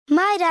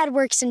My dad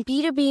works in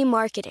B2B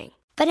marketing,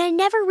 but I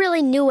never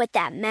really knew what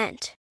that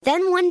meant.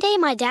 Then one day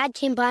my dad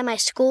came by my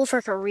school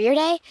for career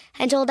day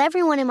and told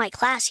everyone in my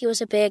class he was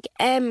a big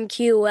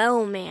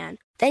MQL man.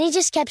 Then he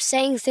just kept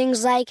saying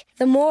things like,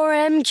 the more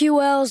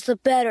MQLs, the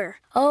better,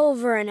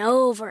 over and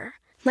over.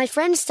 My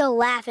friends still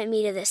laugh at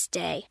me to this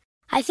day.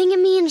 I think it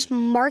means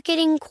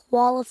marketing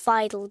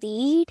qualified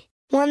lead.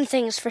 One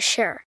thing's for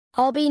sure,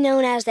 I'll be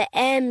known as the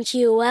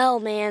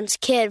MQL man's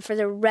kid for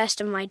the rest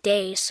of my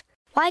days.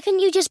 Why couldn't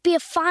you just be a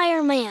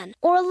fireman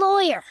or a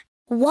lawyer?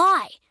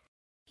 Why?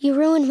 You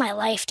ruined my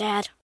life,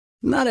 Dad.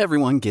 Not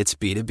everyone gets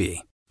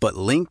B2B, but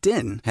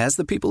LinkedIn has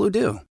the people who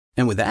do.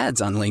 And with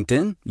ads on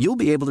LinkedIn, you'll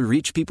be able to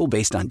reach people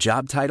based on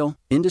job title,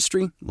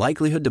 industry,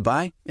 likelihood to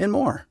buy, and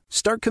more.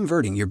 Start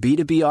converting your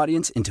B2B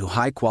audience into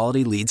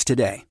high-quality leads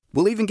today.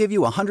 We'll even give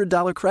you a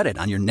 $100 credit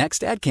on your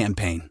next ad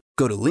campaign.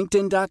 Go to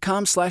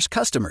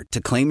linkedin.com/customer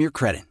to claim your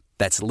credit.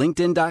 That's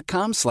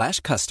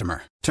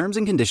linkedin.com/customer. Terms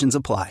and conditions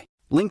apply.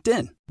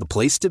 LinkedIn, the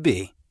place to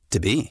be, to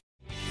be.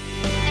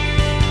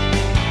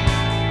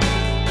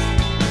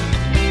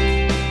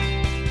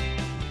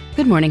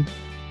 Good morning.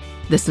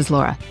 This is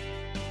Laura.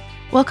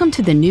 Welcome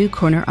to the New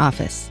Corner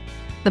Office,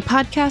 the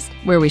podcast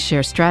where we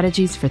share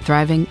strategies for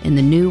thriving in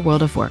the new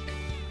world of work,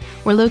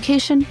 where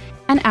location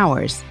and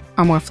hours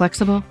are more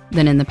flexible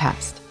than in the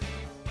past.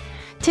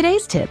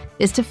 Today's tip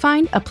is to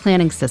find a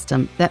planning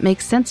system that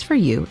makes sense for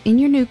you in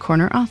your new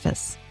corner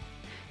office.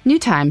 New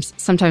times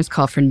sometimes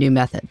call for new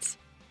methods.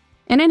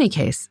 In any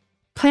case,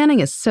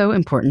 planning is so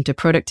important to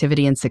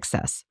productivity and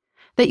success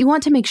that you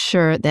want to make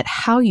sure that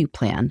how you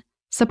plan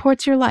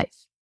supports your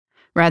life,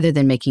 rather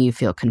than making you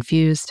feel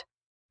confused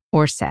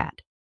or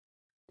sad.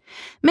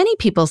 Many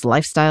people's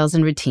lifestyles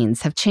and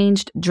routines have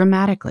changed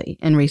dramatically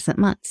in recent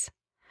months.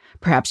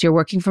 Perhaps you're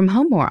working from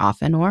home more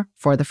often or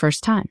for the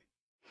first time.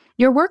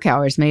 Your work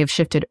hours may have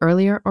shifted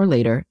earlier or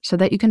later so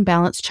that you can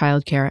balance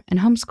childcare and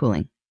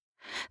homeschooling.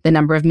 The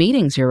number of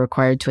meetings you're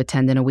required to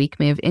attend in a week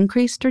may have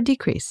increased or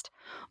decreased,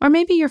 or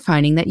maybe you're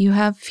finding that you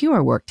have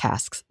fewer work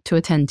tasks to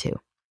attend to.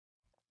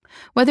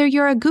 Whether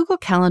you're a Google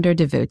Calendar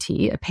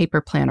devotee, a paper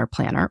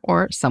planner,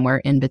 or somewhere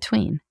in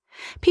between,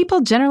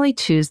 people generally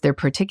choose their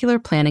particular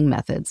planning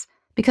methods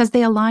because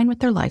they align with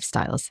their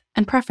lifestyles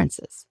and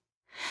preferences.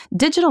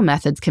 Digital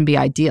methods can be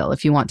ideal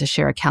if you want to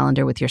share a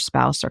calendar with your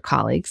spouse or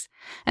colleagues,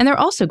 and they're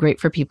also great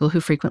for people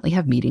who frequently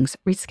have meetings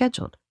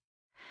rescheduled.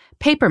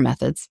 Paper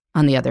methods,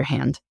 on the other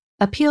hand,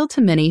 appeal to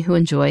many who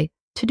enjoy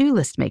to-do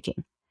list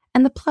making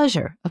and the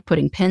pleasure of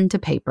putting pen to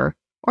paper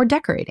or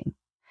decorating.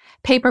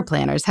 Paper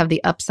planners have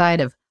the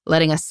upside of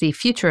letting us see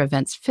future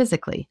events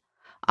physically,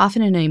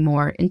 often in a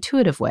more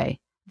intuitive way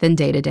than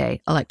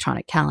day-to-day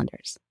electronic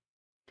calendars.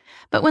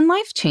 But when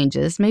life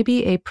changes,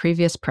 maybe a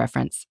previous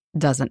preference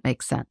doesn't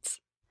make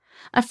sense.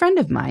 A friend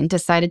of mine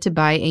decided to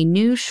buy a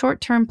new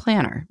short-term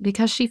planner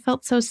because she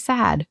felt so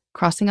sad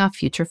crossing off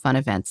future fun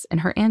events in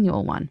her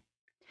annual one.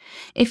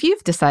 If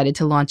you've decided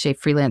to launch a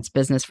freelance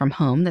business from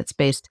home that's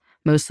based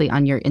mostly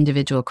on your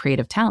individual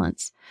creative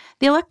talents,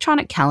 the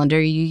electronic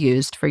calendar you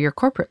used for your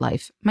corporate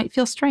life might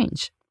feel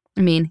strange.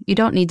 I mean, you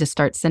don't need to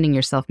start sending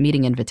yourself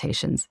meeting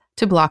invitations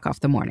to block off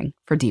the morning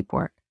for deep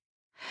work.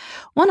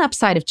 One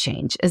upside of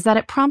change is that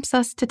it prompts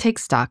us to take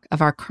stock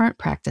of our current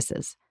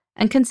practices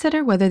and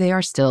consider whether they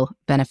are still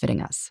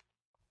benefiting us.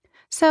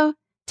 So,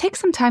 take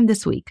some time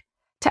this week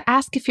to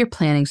ask if your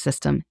planning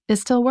system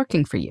is still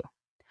working for you.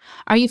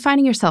 Are you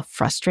finding yourself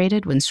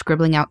frustrated when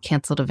scribbling out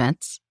canceled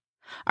events?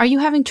 Are you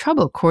having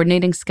trouble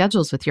coordinating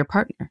schedules with your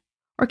partner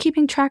or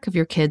keeping track of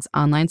your kids'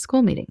 online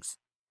school meetings?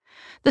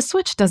 The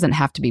switch doesn't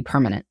have to be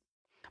permanent.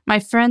 My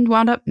friend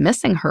wound up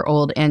missing her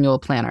old annual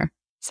planner,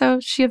 so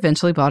she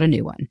eventually bought a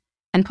new one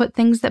and put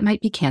things that might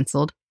be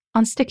canceled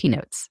on sticky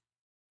notes.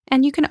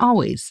 And you can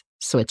always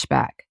switch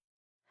back.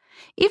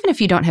 Even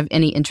if you don't have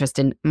any interest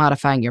in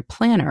modifying your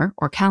planner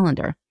or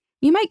calendar,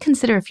 you might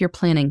consider if your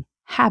planning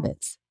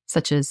habits,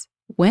 such as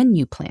when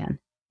you plan,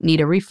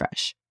 need a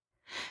refresh.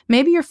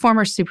 Maybe your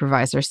former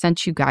supervisor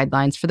sent you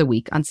guidelines for the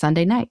week on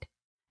Sunday night,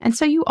 and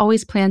so you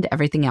always planned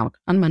everything out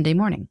on Monday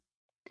morning.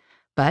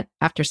 But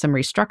after some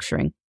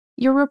restructuring,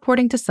 you're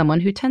reporting to someone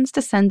who tends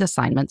to send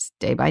assignments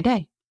day by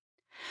day.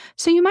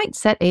 So you might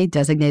set a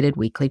designated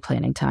weekly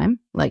planning time,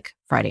 like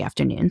Friday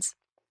afternoons,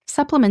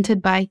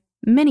 supplemented by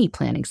mini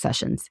planning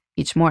sessions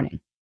each morning.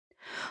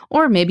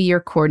 Or maybe you're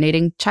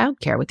coordinating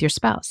childcare with your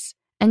spouse,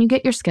 and you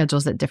get your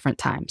schedules at different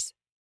times.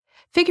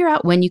 Figure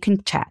out when you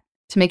can chat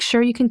to make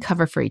sure you can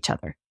cover for each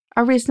other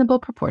a reasonable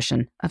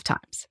proportion of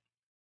times.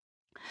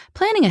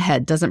 Planning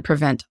ahead doesn't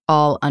prevent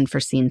all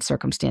unforeseen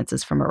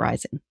circumstances from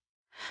arising.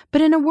 But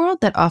in a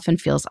world that often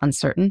feels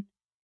uncertain,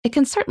 it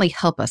can certainly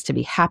help us to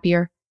be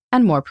happier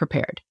and more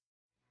prepared.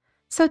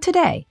 So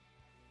today,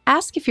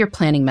 ask if your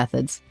planning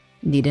methods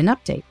need an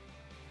update.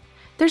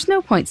 There's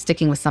no point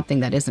sticking with something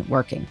that isn't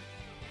working,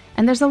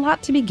 and there's a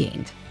lot to be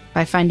gained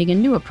by finding a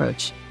new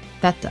approach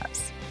that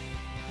does.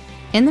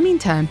 In the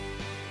meantime,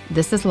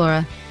 this is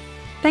Laura.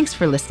 Thanks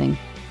for listening,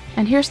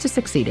 and here's to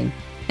succeeding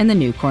in the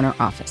New Corner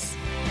Office.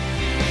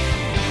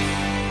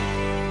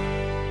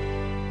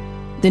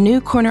 The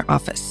New Corner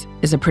Office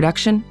is a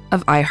production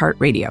of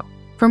iHeartRadio.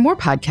 For more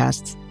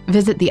podcasts,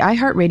 visit the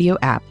iHeartRadio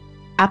app,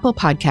 Apple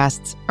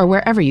Podcasts, or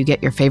wherever you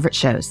get your favorite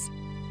shows.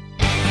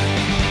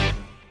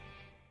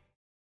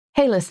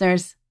 Hey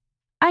listeners,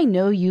 I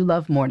know you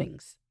love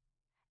mornings.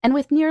 And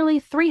with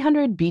nearly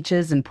 300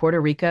 beaches in Puerto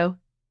Rico,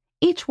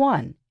 each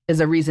one is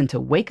a reason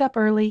to wake up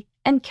early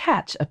and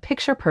catch a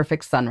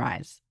picture-perfect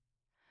sunrise.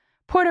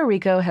 Puerto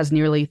Rico has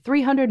nearly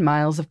 300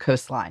 miles of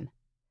coastline,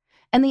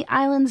 and the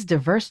island's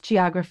diverse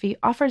geography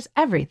offers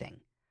everything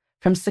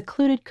from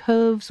secluded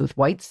coves with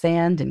white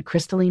sand and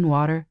crystalline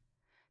water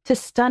to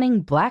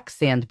stunning black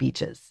sand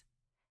beaches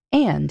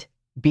and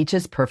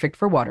beaches perfect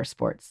for water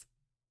sports.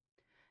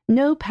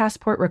 No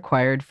passport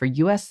required for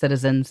U.S.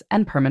 citizens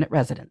and permanent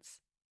residents.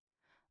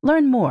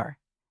 Learn more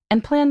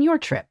and plan your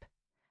trip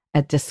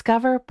at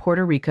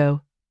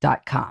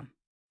discoverpuertorico.com.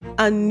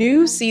 A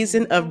new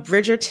season of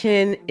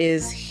Bridgerton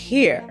is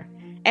here.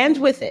 And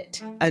with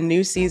it, a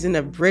new season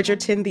of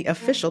Bridgerton, the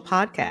official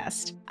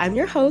podcast. I'm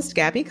your host,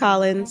 Gabby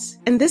Collins,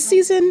 and this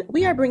season,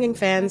 we are bringing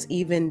fans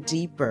even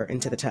deeper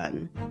into the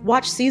ton.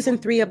 Watch season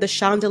 3 of the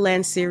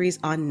Shondaland series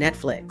on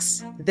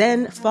Netflix.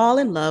 Then fall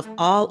in love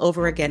all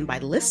over again by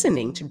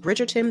listening to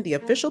Bridgerton, the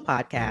official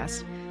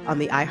podcast, on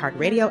the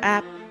iHeartRadio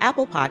app,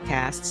 Apple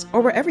Podcasts,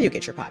 or wherever you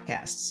get your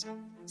podcasts.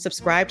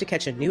 Subscribe to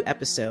catch a new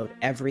episode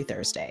every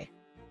Thursday.